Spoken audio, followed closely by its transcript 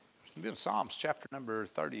We'll be in Psalms chapter number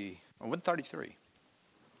 133.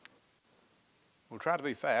 We'll try to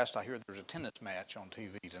be fast. I hear there's a tennis match on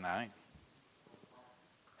TV tonight.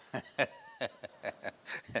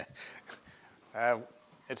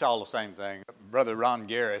 It's all the same thing. Brother Ron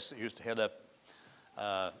Garris used to head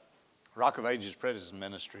up Rock of Ages Prison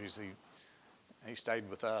Ministries. He stayed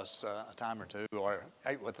with us a time or two, or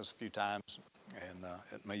ate with us a few times and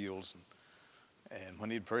at meals. And when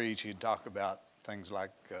he'd preach, he'd talk about things like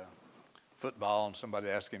football. And somebody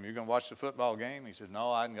asked him, "You going to watch the football game?" He said, "No,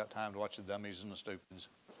 I haven't got time to watch the dummies and the stupids."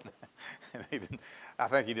 And I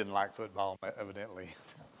think he didn't like football, evidently.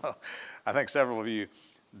 I think several of you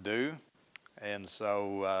do. And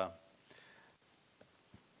so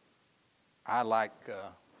I like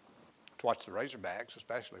to watch the Razorbacks,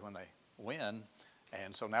 especially when they win.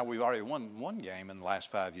 And so now we've already won one game in the last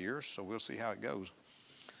 5 years, so we'll see how it goes.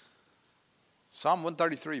 Psalm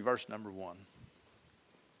 133, verse number 1.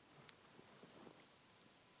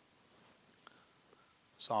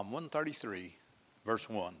 Psalm 133, verse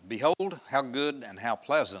 1. Behold, how good and how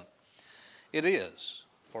pleasant it is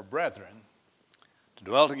for brethren to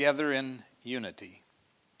dwell together in unity.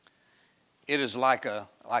 It is like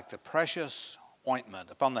the precious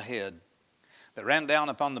ointment upon the head that ran down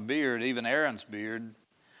upon the beard, even Aaron's beard,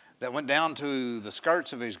 that went down to the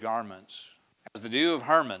skirts of his garments, as the dew of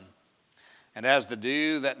Hermon, and as the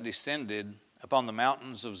dew that descended upon the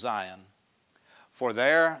mountains of Zion. For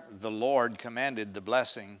there the Lord commanded the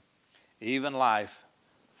blessing, even life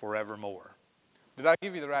forevermore. Did I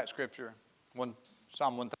give you the right scripture?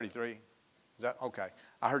 Psalm 133? Is that okay?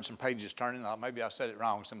 I heard some pages turning. Maybe I said it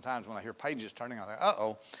wrong. Sometimes when I hear pages turning, I think,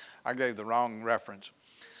 uh-oh, I gave the wrong reference.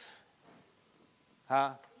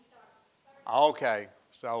 Huh? Okay.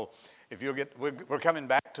 So if you'll we're coming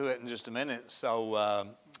back to it in just a minute. So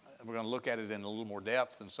we're going to look at it in a little more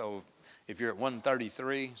depth. And so if you're at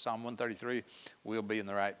 133, Psalm 133, we'll be in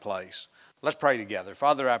the right place. Let's pray together.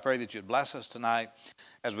 Father, I pray that you'd bless us tonight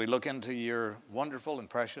as we look into your wonderful and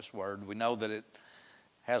precious word. We know that it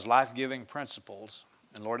has life-giving principles.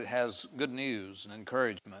 And Lord, it has good news and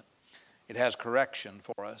encouragement. It has correction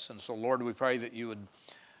for us. And so, Lord, we pray that you would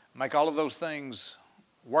make all of those things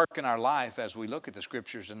work in our life as we look at the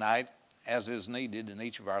scriptures tonight, as is needed in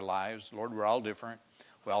each of our lives. Lord, we're all different.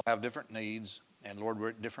 We all have different needs. And Lord, we're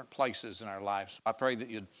at different places in our lives. So I pray that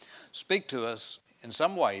you'd speak to us in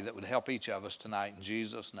some way that would help each of us tonight. In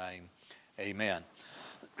Jesus' name, amen.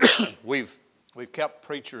 We've kept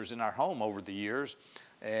preachers in our home over the years.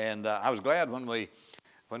 And I was glad when we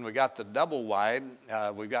got the double wide.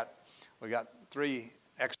 We got 3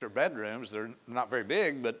 extra bedrooms. They're not very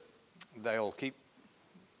big, but they'll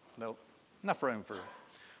enough room for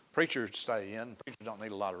preachers to stay in. Preachers don't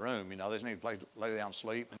need a lot of room, They just need to lay down,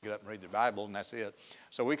 sleep, and get up and read their Bible, and that's it.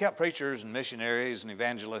 So we kept preachers and missionaries and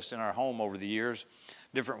evangelists in our home over the years,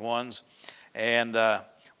 different ones. And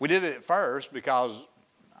we did it at first because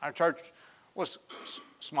our church was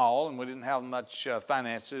small and we didn't have much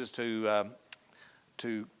finances to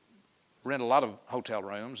rent a lot of hotel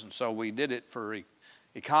rooms. And so we did it for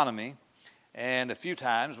economy. And a few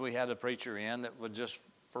times we had a preacher in that would just,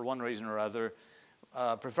 for one reason or other,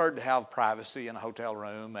 preferred to have privacy in a hotel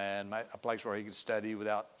room and a place where he could study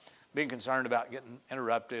without being concerned about getting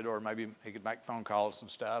interrupted, or maybe he could make phone calls and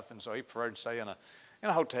stuff. And so he preferred to stay in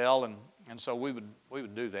a hotel, and so we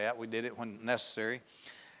would do that. We did it when necessary.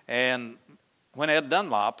 And when Ed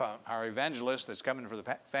Dunlop, our evangelist that's coming for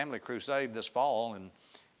the Family Crusade this fall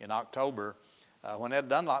in October, when Ed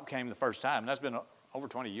Dunlop came the first time, and that's been over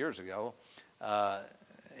 20 years ago,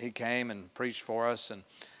 he came and preached for us,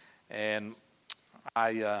 and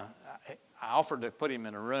I offered to put him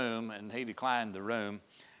in a room, and he declined the room.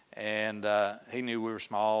 And he knew we were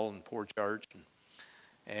small and poor church.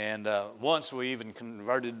 And once we even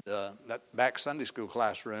converted that back Sunday school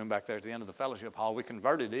classroom back there at the end of the fellowship hall. We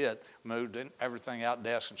converted it, moved everything out,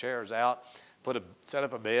 desks and chairs out, set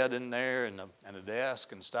up a bed in there and a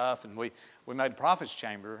desk and stuff. And we made a prophet's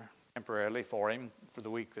chamber temporarily for him for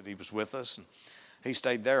the week that he was with us. And he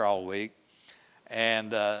stayed there all week.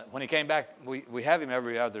 And when he came back, we have him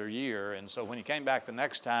every other year. And so when he came back the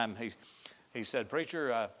next time, he said,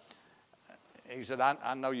 "Preacher," he said,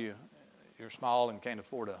 I know you're small and can't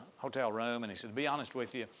afford a hotel room. And he said, "To be honest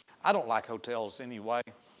with you, I don't like hotels anyway."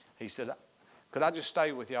 He said, "Could I just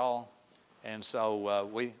stay with y'all?" And so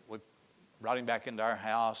we brought him back into our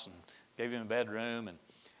house and gave him a bedroom.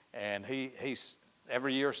 And he's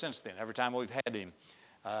every year since then, every time we've had him,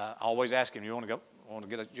 I always ask him, "You want to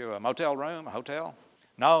get you a motel room, a hotel?"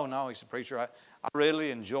 No. He said, "Preacher, I really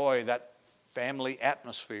enjoy that family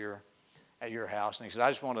atmosphere at your house." And he said, I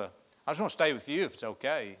just want to stay with you if it's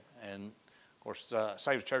okay." And course,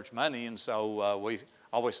 saves church money, and so we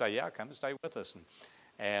always say, yeah, come and stay with us.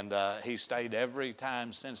 And he stayed every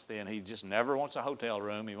time since then. He just never wants a hotel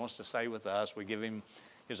room. He wants to stay with us. We give him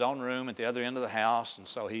his own room at the other end of the house, and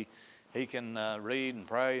so he can read and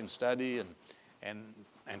pray and study and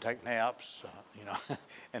take naps,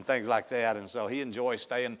 and things like that. And so he enjoys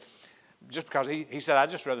staying, just because he said,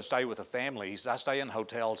 I'd just rather stay with a family. He said, I stay in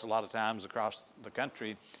hotels a lot of times across the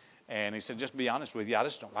country, and he said, just to be honest with you, I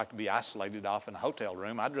just don't like to be isolated off in a hotel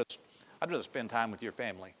room. I'd rather spend time with your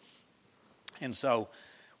family. And so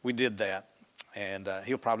we did that, and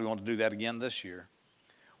he'll probably want to do that again this year.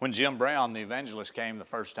 When Jim Brown, the evangelist, came the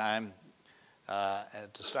first time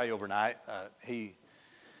to stay overnight, he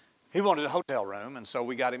wanted a hotel room, and so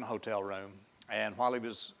we got him a hotel room. And while he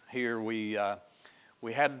was here, we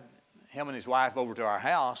had him and his wife over to our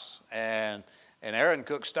house, and Aaron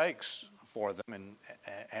cooked steaks for them,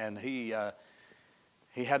 and he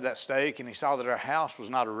had that steak, and he saw that our house was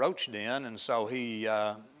not a roach den, and so he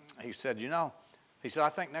said, I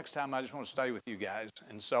think next time I just want to stay with you guys.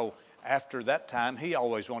 And so after that time, he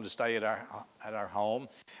always wanted to stay at our home.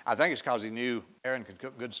 I think it's because he knew Aaron could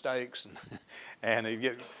cook good steaks and he'd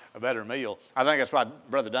get a better meal. I think that's why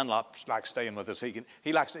Brother Dunlop likes staying with us.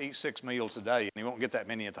 He likes to eat 6 meals a day, and he won't get that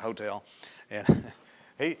many at the hotel. And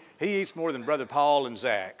he eats more than Brother Paul and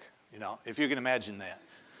Zach, if you can imagine that.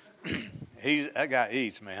 That guy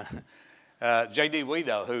eats, man. J.D.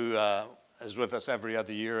 Weedo, who is with us every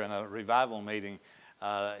other year in a revival meeting,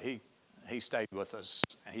 he stayed with us.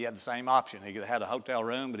 And he had the same option. He could have had a hotel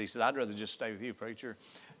room, but he said, I'd rather just stay with you, preacher.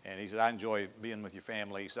 And he said, I enjoy being with your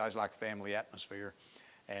family. He said, I just like a family atmosphere.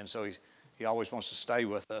 And so he always wants to stay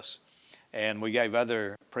with us. And we gave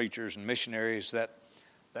other preachers and missionaries that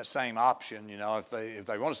same option. If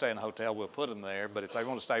they want to stay in a hotel, we'll put them there. But if they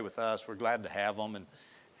want to stay with us, we're glad to have them.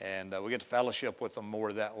 And we get to fellowship with them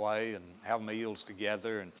more that way and have meals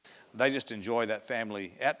together. And they just enjoy that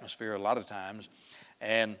family atmosphere a lot of times.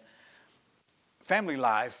 And family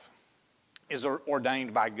life is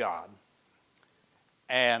ordained by God.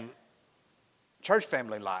 And church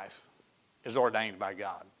family life is ordained by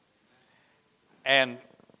God. And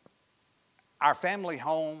our family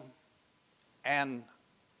home and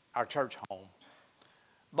our church home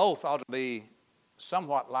both ought to be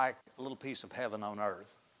somewhat like a little piece of heaven on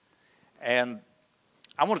earth. And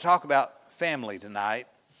I want to talk about family tonight,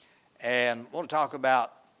 and I want to talk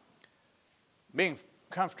about being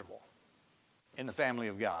comfortable in the family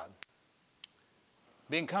of God.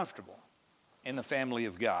 Being comfortable in the family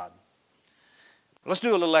of God. Let's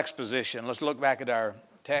do a little exposition. Let's look back at our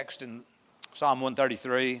text in Psalm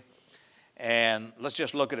 133, and let's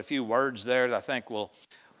just look at a few words there that I think will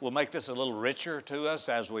make this a little richer to us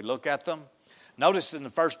as we look at them. Notice in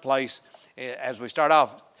the first place, as we start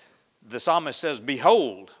off, the psalmist says,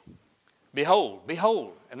 behold, behold,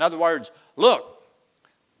 behold. In other words, look,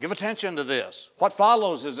 give attention to this. What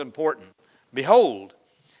follows is important. Behold,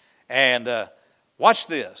 and watch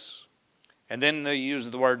this. And then they use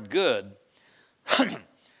the word good.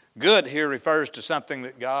 Good here refers to something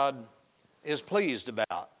that God is pleased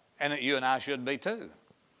about, and that you and I should be too.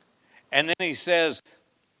 And then he says,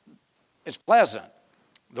 it's pleasant.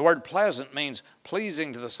 The word pleasant means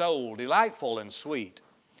pleasing to the soul, delightful and sweet.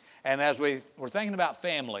 And as we're thinking about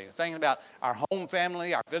family, we're thinking about our home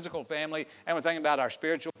family, our physical family, and we're thinking about our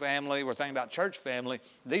spiritual family, we're thinking about church family,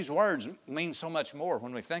 these words mean so much more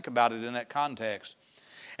when we think about it in that context.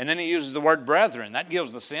 And then he uses the word brethren. That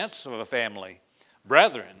gives the sense of a family.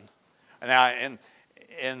 Brethren. Now,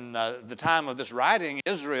 in the time of this writing,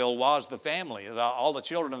 Israel was the family, all the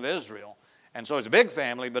children of Israel. And so it's a big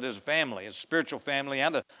family, but it's a family. It's a spiritual family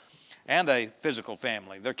and a physical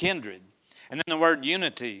family. They're kindred. And then the word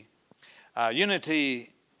unity.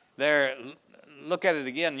 Unity there, look at it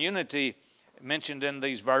again. Unity mentioned in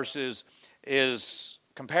these verses is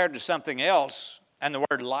compared to something else. And the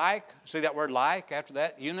word like, see that word like after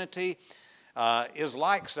that? Unity is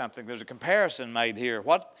like something. There's a comparison made here.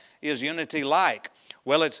 What is unity like?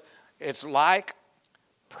 Well, it's like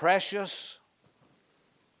precious.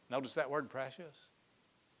 Notice that word precious.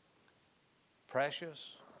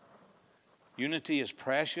 Precious. Unity is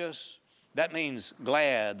precious. That means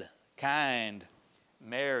glad, kind,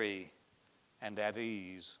 merry, and at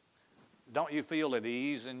ease. Don't you feel at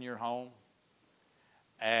ease in your home?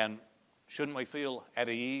 And shouldn't we feel at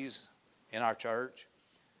ease in our church?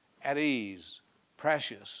 At ease,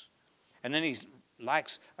 precious. And then he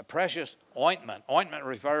likes a precious ointment. Ointment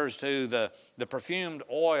refers to the perfumed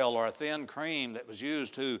oil or a thin cream that was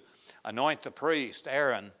used to anoint the priest,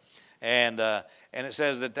 Aaron. And it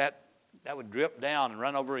says that would drip down and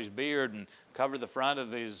run over his beard and cover the front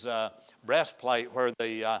of his breastplate where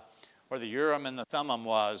where the Urim and the Thummim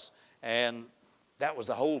was, and that was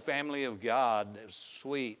the whole family of God. It was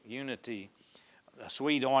sweet, unity, a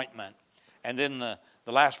sweet ointment. And then the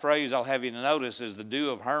last phrase I'll have you to notice is the dew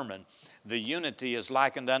of Hermon. The unity is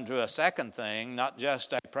likened unto a second thing, not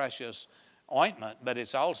just a precious ointment, but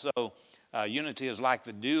it's also, unity is like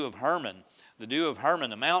the dew of Hermon. The dew of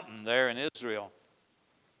Hermon, a mountain there in Israel.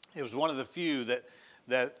 It was one of the few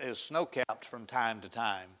that is snow-capped from time to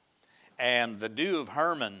time. And the dew of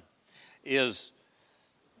Hermon is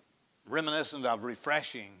reminiscent of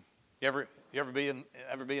refreshing. You ever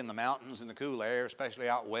be in the mountains in the cool air, especially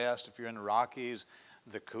out west? If you're in the Rockies,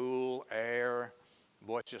 the cool air,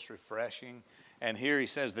 boy, it's just refreshing. And here he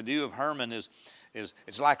says the dew of Hermon is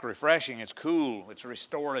it's like refreshing. It's cool. It's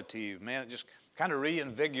restorative. Man, it just kind of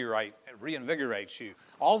reinvigorates you.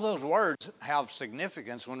 All those words have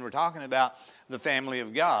significance when we're talking about the family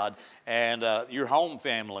of God and your home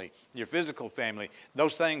family, your physical family.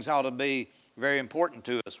 Those things ought to be very important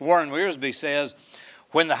to us. Warren Wiersbe says,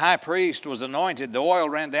 when the high priest was anointed, the oil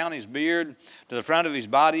ran down his beard to the front of his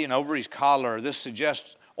body and over his collar. This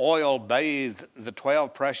suggests oil bathed the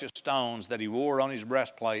 12 precious stones that he wore on his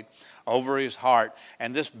breastplate over his heart.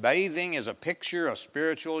 And this bathing is a picture of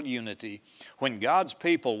spiritual unity. When God's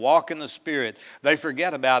people walk in the Spirit, they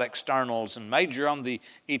forget about externals and major on the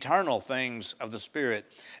eternal things of the Spirit.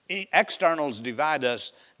 Externals divide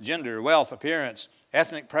us: gender, wealth, appearance,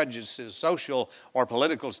 ethnic prejudices, social or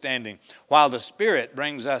political standing, while the Spirit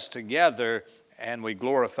brings us together and we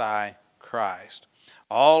glorify Christ.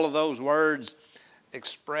 All of those words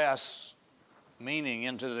express meaning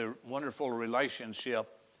into the wonderful relationship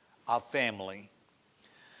of family.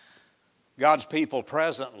 God's people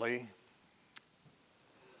presently,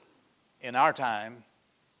 in our time,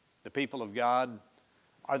 the people of God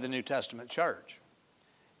are the New Testament church.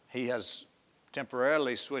 He has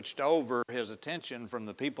temporarily switched over his attention from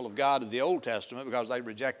the people of God of the Old Testament because they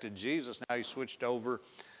rejected Jesus. Now he switched over,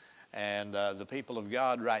 and the people of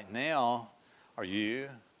God right now are you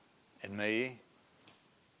and me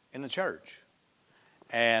in the church.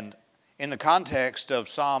 And in the context of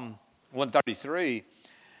Psalm 133,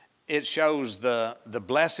 it shows the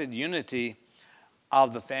blessed unity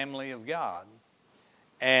of the family of God.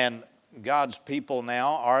 And God's people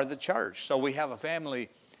now are the church. So we have a family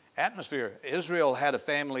atmosphere. Israel had a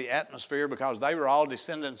family atmosphere because they were all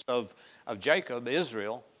descendants of Jacob,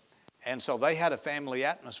 Israel. And so they had a family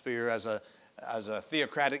atmosphere as a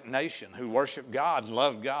theocratic nation who worshiped God and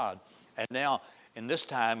loved God. And now, in this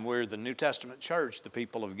time, we're the New Testament church, the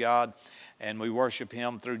people of God, and we worship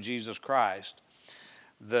Him through Jesus Christ.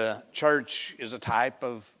 The church is a type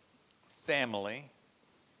of family,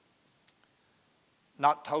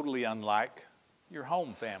 not totally unlike your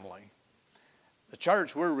home family. The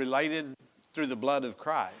church, we're related through the blood of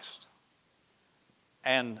Christ.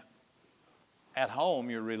 And at home,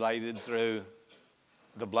 you're related through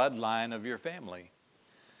the bloodline of your family.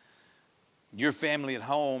 Your family at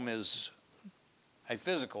home is a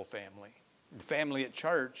physical family. The family at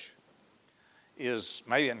church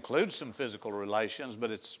may include some physical relations,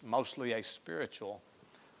 but it's mostly a spiritual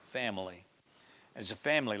family. It's a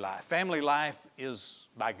family life. Family life is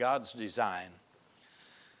by God's design.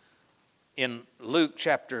 In Luke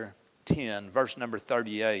chapter 10, verse number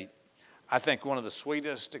 38, I think one of the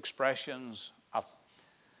sweetest expressions of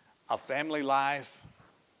family life,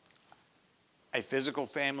 a physical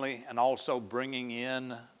family, and also bringing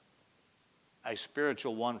in a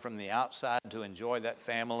spiritual one from the outside to enjoy that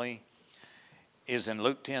family, is in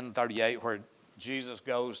Luke 10:38, where Jesus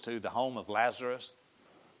goes to the home of Lazarus,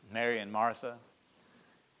 Mary and Martha.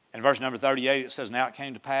 In verse number 38, it says, "Now it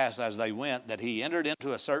came to pass as they went that he entered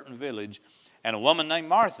into a certain village, and a woman named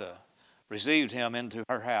Martha received him into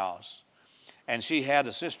her house. And she had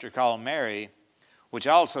a sister called Mary, which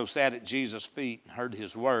also sat at Jesus' feet and heard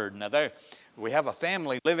his word." Now there, we have a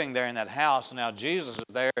family living there in that house. Now Jesus is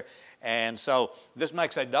there, and so this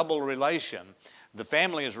makes a double relation. The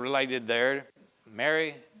family is related there.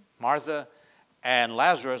 Mary, Martha, and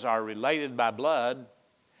Lazarus are related by blood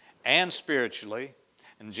and spiritually.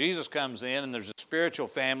 And Jesus comes in, and there's a spiritual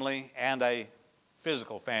family and a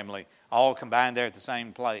physical family, all combined there at the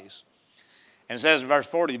same place. And it says in verse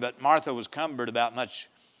 40, "But Martha was cumbered about much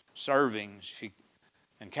serving. She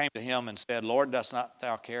came to him and said, Lord, dost not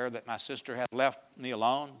thou care that my sister hath left me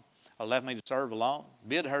alone, or left me to serve alone?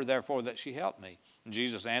 Bid her therefore that she help me. And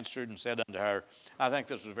Jesus answered and said unto her," I think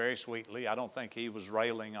this was very sweetly. I don't think he was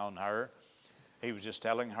railing on her. He was just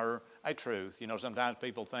telling her a truth. You know, sometimes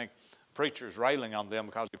people think preacher's railing on them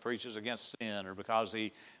because he preaches against sin or because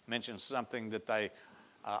he mentions something that they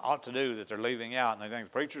ought to do that they're leaving out, and they think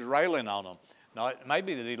the preacher's railing on them. No, it may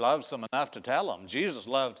be that he loves them enough to tell them. Jesus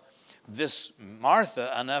loved this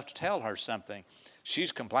Martha enough to tell her something.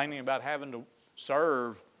 She's complaining about having to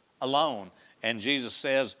serve alone. And Jesus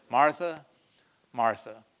says, Martha,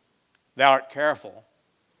 Martha, thou art careful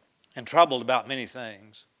and troubled about many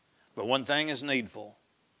things, but one thing is needful.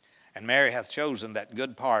 And Mary hath chosen that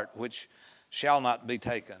good part which shall not be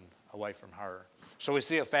taken away from her. So we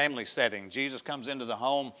see a family setting. Jesus comes into the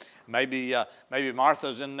home. Maybe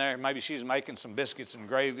Martha's in there. Maybe she's making some biscuits and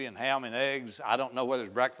gravy and ham and eggs. I don't know whether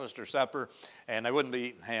it's breakfast or supper. And they wouldn't be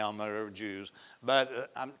eating ham, they were Jews.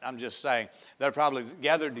 But I'm just saying, they're probably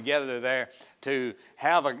gathered together there to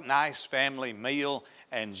have a nice family meal.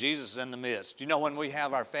 And Jesus is in the midst. You know, when we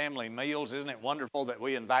have our family meals, isn't it wonderful that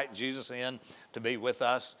we invite Jesus in to be with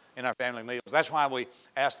us in our family meals? That's why we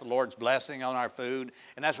ask the Lord's blessing on our food.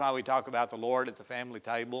 And that's why we talk about the Lord at the family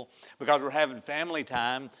table. Because we're having family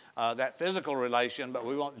time, that physical relation, but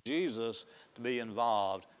we want Jesus to be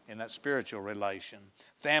involved in that spiritual relation.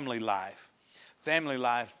 Family life. Family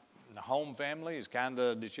life, the home family is kind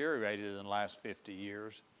of deteriorated in the last 50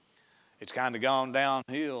 years. It's kind of gone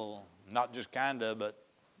downhill. Not just kind of, but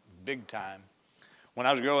big time. When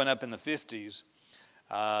I was growing up in the 50s,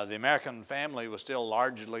 the American family was still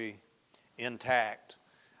largely intact.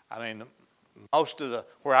 I mean,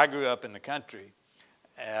 where I grew up in the country,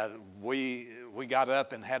 we got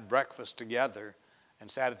up and had breakfast together and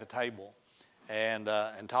sat at the table and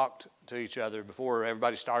talked to each other before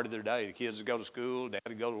everybody started their day. The kids would go to school, Dad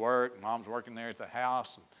would go to work, Mom's working there at the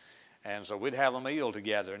house, and so we'd have a meal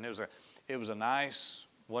together, and it was a nice,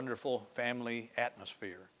 wonderful family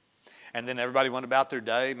atmosphere. And then everybody went about their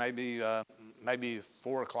day, maybe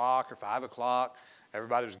 4 o'clock or 5 o'clock.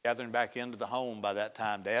 Everybody was gathering back into the home by that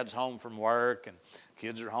time. Dad's home from work and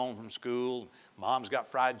kids are home from school. Mom's got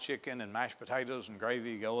fried chicken and mashed potatoes and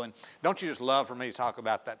gravy going. Don't you just love for me to talk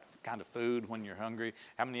about that kind of food when you're hungry?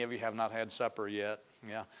 How many of you have not had supper yet?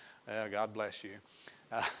 Yeah, God bless you.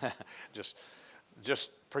 Just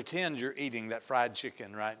pretend you're eating that fried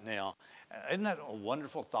chicken right now. Isn't that a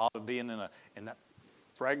wonderful thought of being in that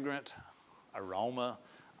fragrant aroma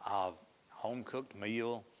of home-cooked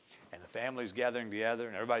meal, and the family's gathering together,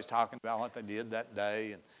 and everybody's talking about what they did that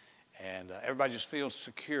day, and everybody just feels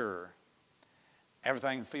secure.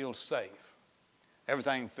 Everything feels safe.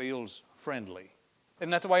 Everything feels friendly.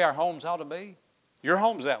 Isn't that the way our homes ought to be? Your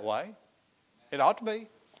home's that way. It ought to be.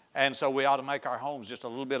 And so we ought to make our homes just a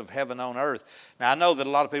little bit of heaven on earth. Now, I know that a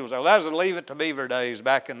lot of people say, well, that was the Leave It to Beaver days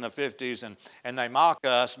back in the 50s, and they mock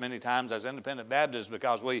us many times as independent Baptists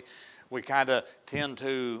because we kind of tend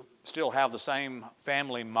to still have the same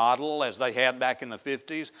family model as they had back in the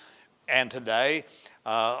 50s. And today,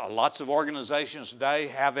 lots of organizations today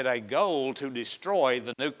have it a goal to destroy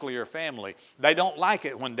the nuclear family. They don't like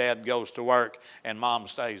it when Dad goes to work and Mom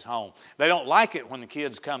stays home. They don't like it when the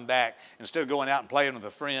kids come back instead of going out and playing with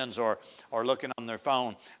their friends or looking on their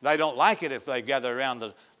phone. They don't like it if they gather around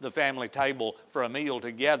the family table for a meal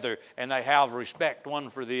together and they have respect one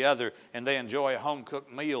for the other and they enjoy a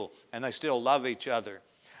home-cooked meal and they still love each other.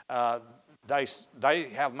 They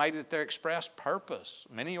have made it their express purpose.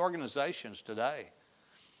 Many organizations today.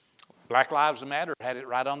 Black Lives Matter had it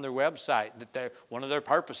right on their website that one of their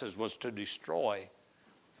purposes was to destroy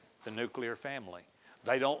the nuclear family.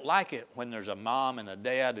 They don't like it when there's a mom and a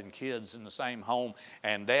dad and kids in the same home,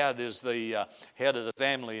 and dad is the head of the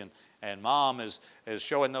family, and mom is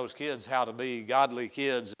showing those kids how to be godly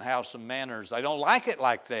kids and have some manners. They don't like it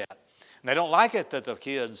like that. And they don't like it that the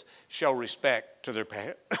kids show respect to their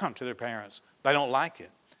parents. They don't like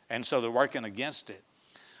it. And so they're working against it.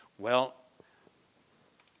 Well,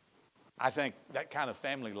 I think that kind of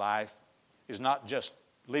family life is not just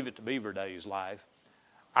Leave It to Beaver days life.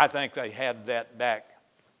 I think they had that back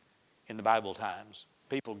in the Bible times.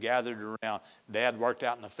 People gathered around. Dad worked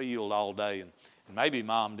out in the field all day, and maybe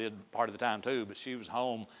Mom did part of the time too, but she was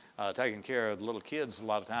home taking care of the little kids a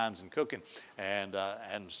lot of times and cooking. And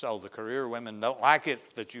so the career women don't like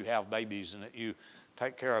it that you have babies and that you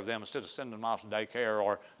take care of them instead of sending them off to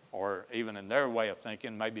daycare or even in their way of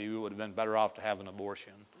thinking, maybe you would have been better off to have an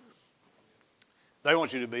abortion. They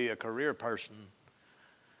want you to be a career person.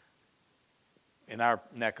 In our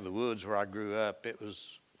neck of the woods where I grew up, it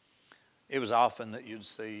was often that you'd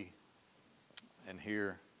see and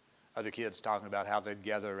hear other kids talking about how they'd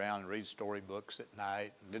gather around and read storybooks at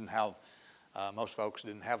night. And most folks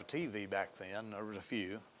didn't have a TV back then. There was a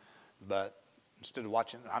few, but instead of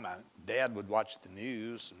watching, Dad would watch the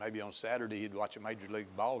news, and maybe on Saturday he'd watch a Major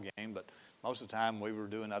League ball game, but most of the time we were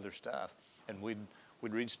doing other stuff. And we'd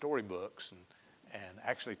read storybooks and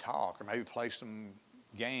actually talk, or maybe play some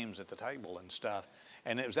games at the table and stuff.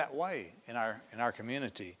 And it was that way in our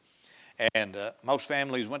community. And most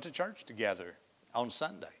families went to church together on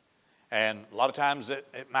Sunday. And a lot of times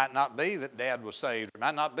it might not be that dad was saved. It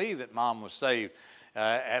might not be that mom was saved.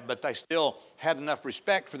 But they still had enough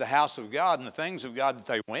respect for the house of God and the things of God that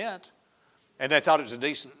they went. And they thought it was a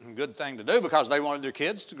decent and good thing to do because they wanted their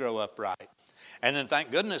kids to grow up right. And then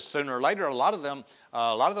thank goodness, sooner or later, a lot of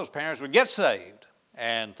those parents would get saved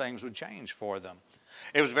and things would change for them.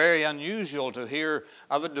 It was very unusual to hear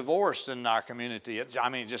of a divorce in our community. It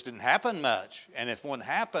just didn't happen much. And if one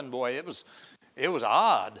happened, boy, it was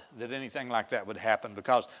odd that anything like that would happen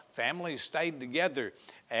because families stayed together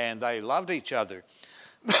and they loved each other.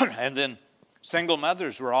 And then single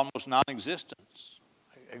mothers were almost non-existent.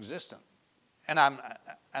 And I'm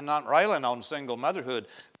not railing on single motherhood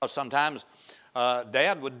because sometimes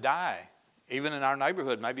dad would die. Even in our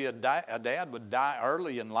neighborhood, maybe a dad would die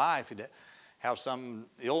early in life. He'd have some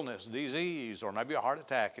illness, disease, or maybe a heart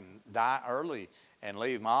attack and die early and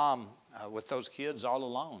leave mom with those kids all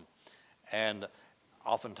alone. And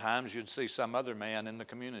oftentimes you'd see some other man in the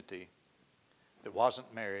community that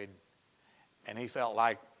wasn't married, and he felt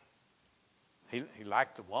like he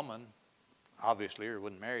liked the woman, obviously, or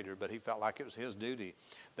wouldn't marry her, but he felt like it was his duty.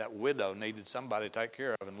 That widow needed somebody to take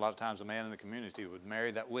care of, and a lot of times a man in the community would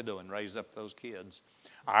marry that widow and raise up those kids.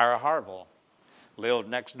 Ira Harville lived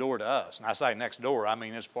next door to us. And I say next door, I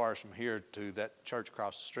mean as far as from here to that church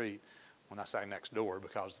across the street when I say next door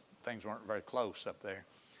because things weren't very close up there.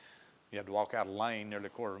 You had to walk out a lane nearly a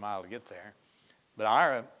quarter of a mile to get there. But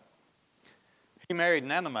Ira, he married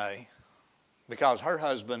Nana Mae because her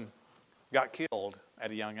husband got killed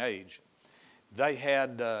at a young age. They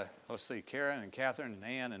had, Karen and Catherine and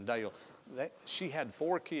Ann and Dale. She had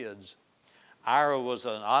 4 kids. Ira was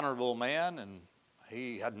an honorable man, and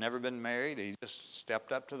he had never been married. He just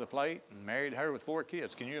stepped up to the plate and married her with 4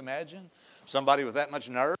 kids. Can you imagine somebody with that much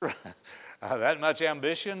nerve, that much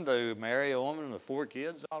ambition to marry a woman with 4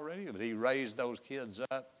 kids already? But he raised those kids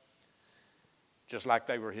up just like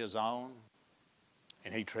they were his own,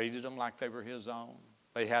 and he treated them like they were his own.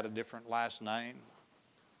 They had a different last name,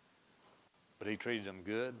 but he treated them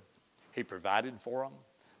good. He provided for them.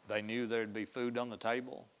 They knew there'd be food on the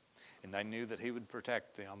table, and they knew that he would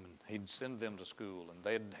protect them, and he'd send them to school, and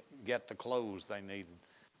they'd get the clothes they needed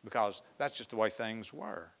because that's just the way things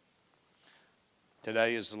were.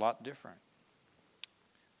 Today is a lot different.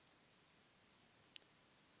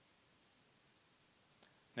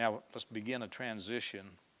 Now, let's begin a transition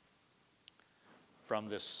from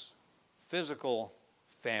this physical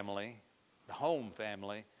family, the home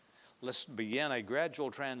family. Let's begin a gradual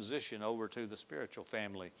transition over to the spiritual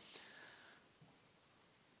family.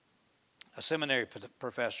 A seminary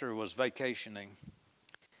professor was vacationing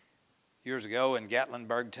years ago in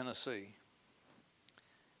Gatlinburg, Tennessee.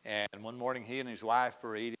 And one morning he and his wife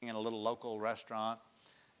were eating in a little local restaurant.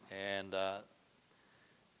 And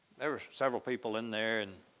there were several people in there.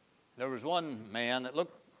 And there was one man that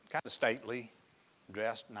looked kind of stately,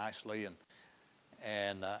 dressed nicely.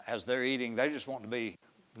 And as they're eating, they just want to be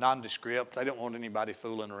nondescript. They don't want anybody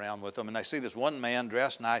fooling around with them. And they see this one man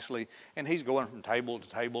dressed nicely, and he's going from table to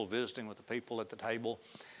table, visiting with the people at the table.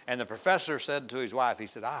 And the professor said to his wife, he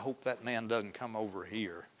said, I hope that man doesn't come over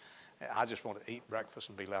here. I just want to eat breakfast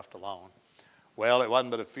and be left alone. Well, it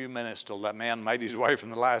wasn't but a few minutes till that man made his way from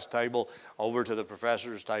the last table over to the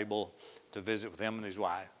professor's table to visit with him and his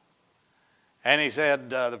wife. And he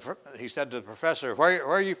said to the professor, where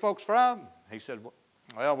are you folks from? He said,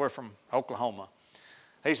 well, we're from Oklahoma.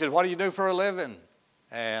 He said, what do you do for a living?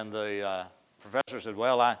 And the professor said,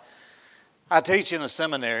 well, I teach in a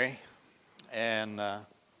seminary. And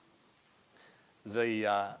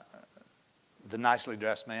the nicely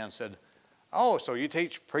dressed man said, oh, so you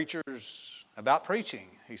teach preachers about preaching?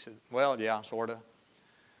 He said, well, yeah, sort of.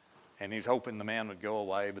 And he's hoping the man would go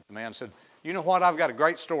away. But the man said, you know what? I've got a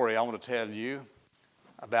great story I want to tell you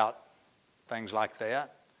about things like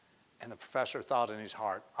that. And the professor thought in his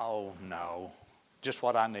heart, oh, no. Just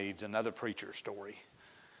what I need is another preacher story.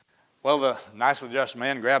 Well, the nicely dressed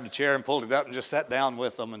man grabbed a chair and pulled it up and just sat down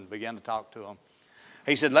with them and began to talk to them.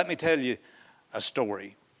 He said, let me tell you a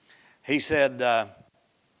story. He said,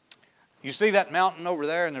 you see that mountain over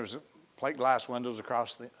there? And there's plate glass windows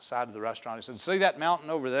across the side of the restaurant. He said, see that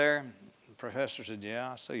mountain over there? The professor said,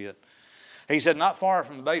 yeah, I see it. He said, not far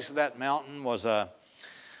from the base of that mountain was a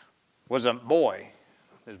boy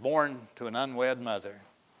that was born to an unwed mother.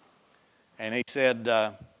 And he said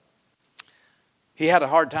he had a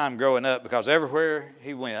hard time growing up because everywhere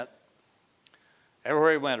he went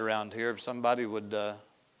around here, somebody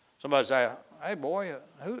say, hey boy,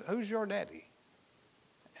 who's your daddy?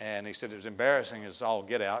 And he said it was embarrassing as all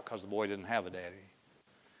get out because the boy didn't have a daddy.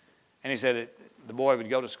 And he said the boy would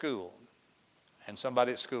go to school, and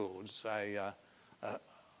somebody at school would say,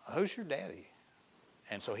 who's your daddy?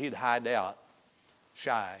 And so he'd hide out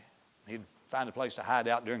shy. He'd find a place to hide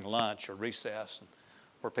out during lunch or recess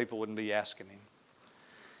where people wouldn't be asking him.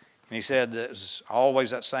 And he said it was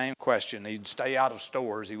always that same question. He'd stay out of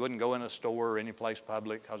stores. He wouldn't go in a store or any place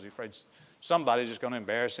public because he's afraid somebody's just going to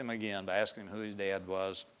embarrass him again by asking him who his dad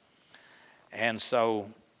was. And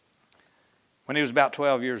so when he was about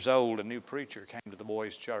 12 years old, a new preacher came to the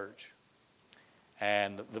boy's church.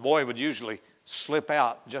 And the boy would usually slip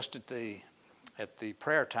out just at the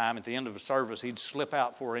prayer time, at the end of the service. He'd slip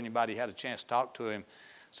out before anybody had a chance to talk to him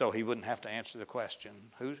so he wouldn't have to answer the question,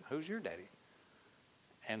 who's your daddy?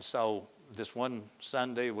 And so this one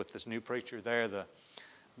Sunday with this new preacher there,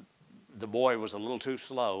 the boy was a little too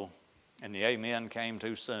slow, and the amen came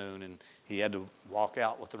too soon, and he had to walk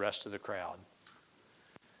out with the rest of the crowd.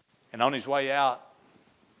 And on his way out,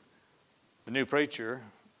 the new preacher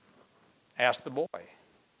asked the boy,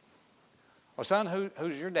 "Well, son,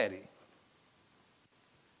 who's your daddy?"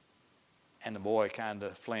 And the boy kind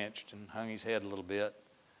of flinched and hung his head a little bit.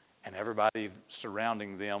 And everybody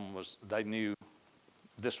surrounding them they knew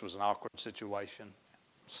this was an awkward situation.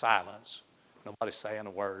 Silence. Nobody saying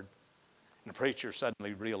a word. And the preacher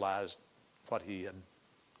suddenly realized what he had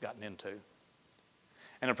gotten into.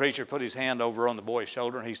 And the preacher put his hand over on the boy's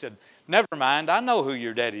shoulder and he said, "Never mind, I know who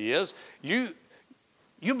your daddy is. You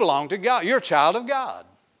belong to God. You're a child of God."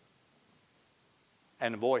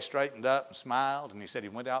 And the boy straightened up and smiled, and he said he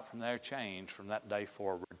went out from there changed from that day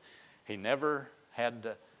forward. He never had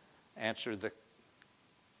to answer the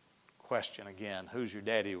question again, who's your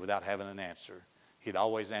daddy, without having an answer. He'd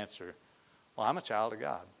always answer, "Well, I'm a child of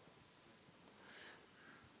God."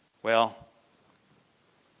 Well,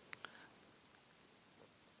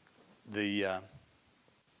 the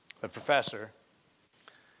professor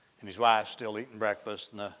and his wife still eating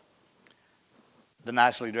breakfast, and the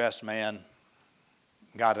nicely dressed man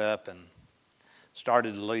got up and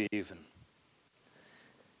started to leave, and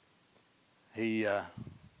he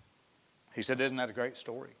said, "Isn't that a great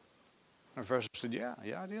story?" And the professor said, yeah,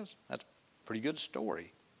 it is. That's a pretty good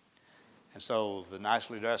story. And so the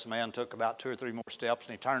nicely dressed man took about 2 or 3 more steps,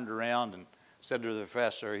 and he turned around and said to the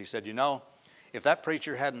professor, he said, if that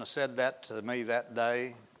preacher hadn't have said that to me that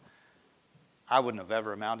day, I wouldn't have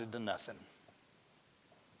ever amounted to nothing."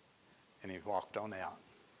 And he walked on out.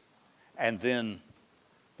 And then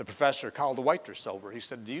the professor called the waitress over. He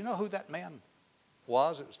said, "Do you know who that man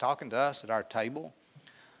was that was talking to us at our table?"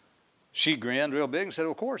 She grinned real big and said,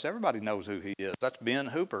 "Of course, everybody knows who he is. That's Ben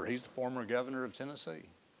Hooper. He's the former governor of Tennessee."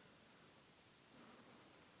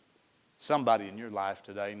 Somebody in your life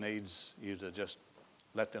today needs you to just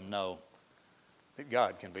let them know that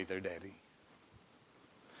God can be their daddy.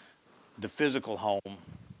 The physical home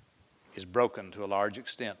is broken to a large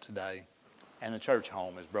extent today, and the church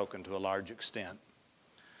home is broken to a large extent.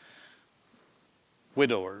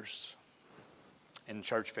 Widowers in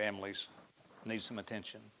church families need some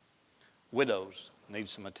attention. Widows need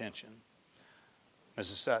some attention.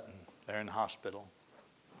 Mrs. Sutton, they're in the hospital.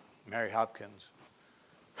 Mary Hopkins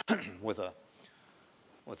with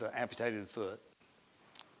an amputated foot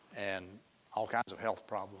and all kinds of health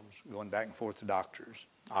problems, going back and forth to doctors,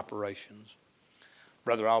 operations.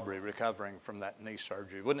 Brother Aubrey recovering from that knee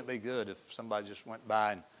surgery. Wouldn't it be good if somebody just went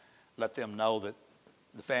by and let them know that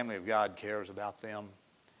the family of God cares about them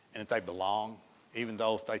and that they belong, even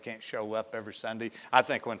though if they can't show up every Sunday? I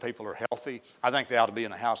think when people are healthy, I think they ought to be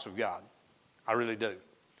in the house of God. I really do.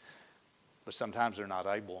 But sometimes they're not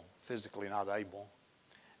able, physically not able.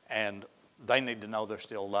 And they need to know they're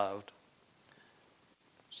still loved.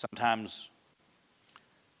 Sometimes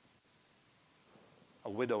a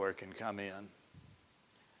widower can come in,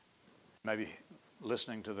 maybe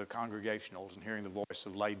listening to the congregationals and hearing the voice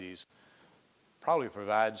of ladies probably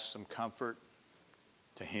provides some comfort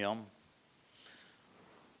to him.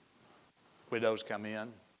 Widows come in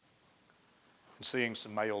and seeing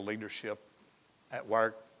some male leadership at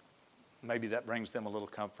work, maybe that brings them a little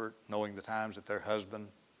comfort, knowing the times that their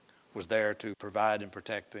husband was there to provide and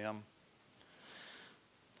protect them.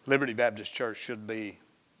 Liberty Baptist Church should be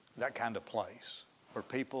that kind of place where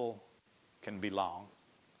people can belong.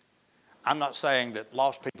 I'm not saying that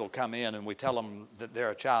lost people come in and we tell them that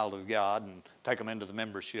they're a child of God and take them into the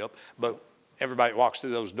membership, but everybody that walks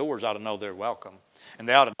through those doors ought to know they're welcome. And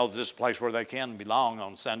they ought to know that this is a place where they can belong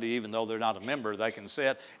on Sunday. Even though they're not a member, they can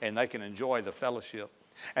sit and they can enjoy the fellowship.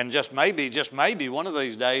 And just maybe one of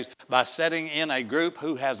these days, by sitting in a group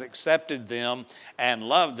who has accepted them and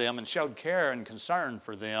loved them and showed care and concern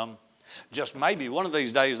for them, Just maybe one of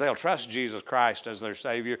these days they'll trust Jesus Christ as their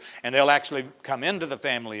Savior, and they'll actually come into the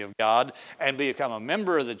family of God and become a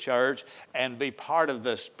member of the church and be part of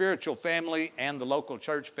the spiritual family and the local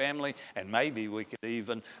church family. And maybe we could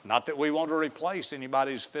even, not that we want to replace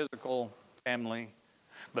anybody's physical family,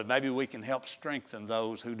 but maybe we can help strengthen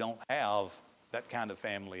those who don't have that kind of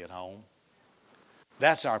family at home.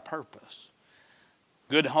 That's our purpose.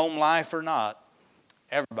 Good home life or not,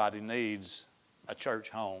 everybody needs a church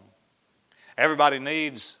home. Everybody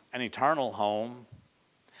needs an eternal home.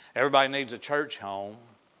 Everybody needs a church home.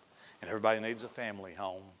 And everybody needs a family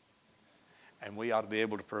home. And we ought to be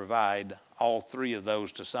able to provide all three of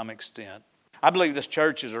those to some extent. I believe this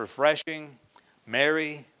church is a refreshing,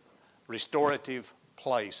 merry, restorative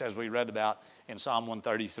place, as we read about in Psalm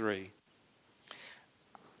 133.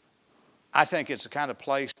 I think it's the kind of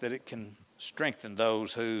place that it can strengthen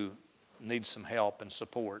those who need some help and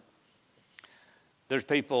support. There's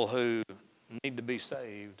people who need to be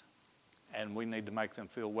saved, and we need to make them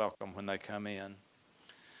feel welcome when they come in.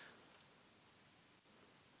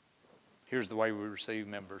 Here's the way we receive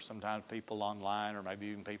members. Sometimes people online, or maybe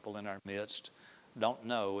even people in our midst, don't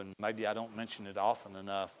know, and maybe I don't mention it often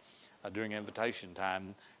enough during invitation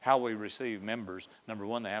time, how we receive members. Number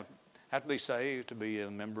one, they have to be saved to be a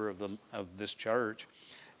member of this church,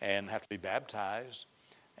 and have to be baptized,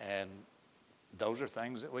 and those are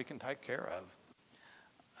things that we can take care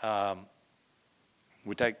of.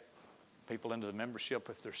 We take people into the membership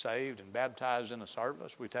if they're saved and baptized in a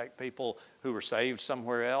service. We take people who are saved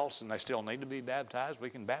somewhere else and they still need to be baptized. We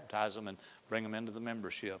can baptize them and bring them into the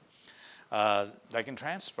membership. They can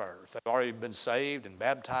transfer. If they've already been saved and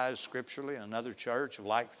baptized scripturally in another church of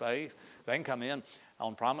like faith, they can come in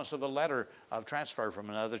on promise of a letter of transfer from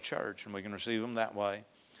another church, and we can receive them that way.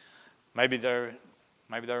 Maybe they're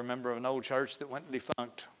a member of an old church that went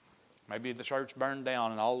defunct. Maybe the church burned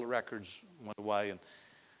down and all the records went away,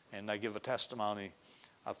 and they give a testimony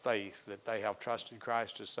of faith that they have trusted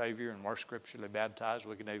Christ as Savior and were scripturally baptized.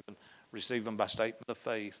 We can even receive them by statement of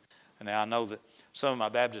faith. And now I know that some of my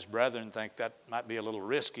Baptist brethren think that might be a little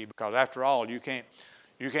risky, because after all, you can't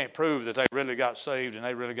prove that they really got saved and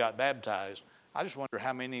they really got baptized. I just wonder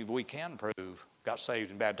how many we can prove got saved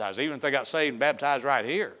and baptized, even if they got saved and baptized right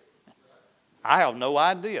here. I have no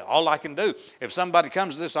idea. All I can do, if somebody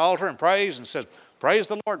comes to this altar and prays and says, "Praise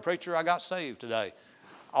the Lord, preacher, I got saved today,"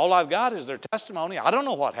 all I've got is their testimony. I don't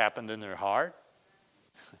know what happened in their heart.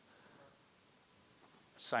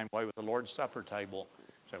 Same way with the Lord's Supper table.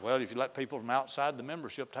 So, well, if you let people from outside the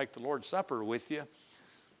membership take the Lord's Supper with you,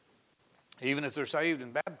 even if they're saved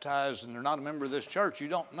and baptized and they're not a member of this church, you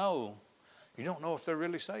don't know. You don't know if they're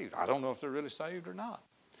really saved. I don't know if they're really saved or not.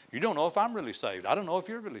 You don't know if I'm really saved. I don't know if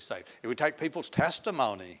you're really saved. If we take people's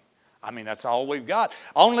testimony, I mean, that's all we've got.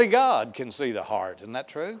 Only God can see the heart. Isn't that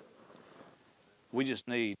true? We just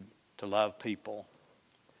need to love people.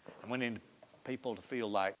 And we need people to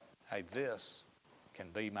feel like, hey, this can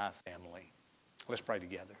be my family. Let's pray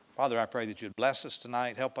together. Father, I pray that you'd bless us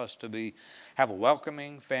tonight. Help us to have a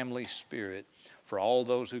welcoming family spirit for all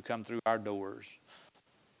those who come through our doors.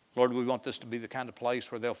 Lord, we want this to be the kind of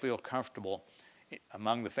place where they'll feel comfortable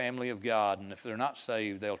among the family of God. And if they're not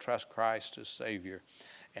saved, they'll trust Christ as Savior,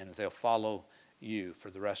 and that they'll follow you for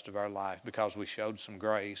the rest of our life, because we showed some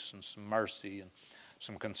grace and some mercy and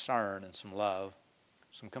some concern and some love,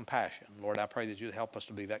 some compassion. Lord, I pray that you'd help us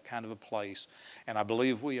to be that kind of a place. And I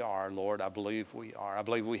believe we are, Lord. I believe we are. I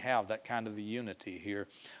believe we have that kind of a unity here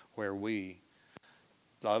where we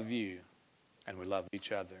love you and we love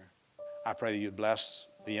each other. I pray that you'd bless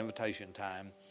the invitation time.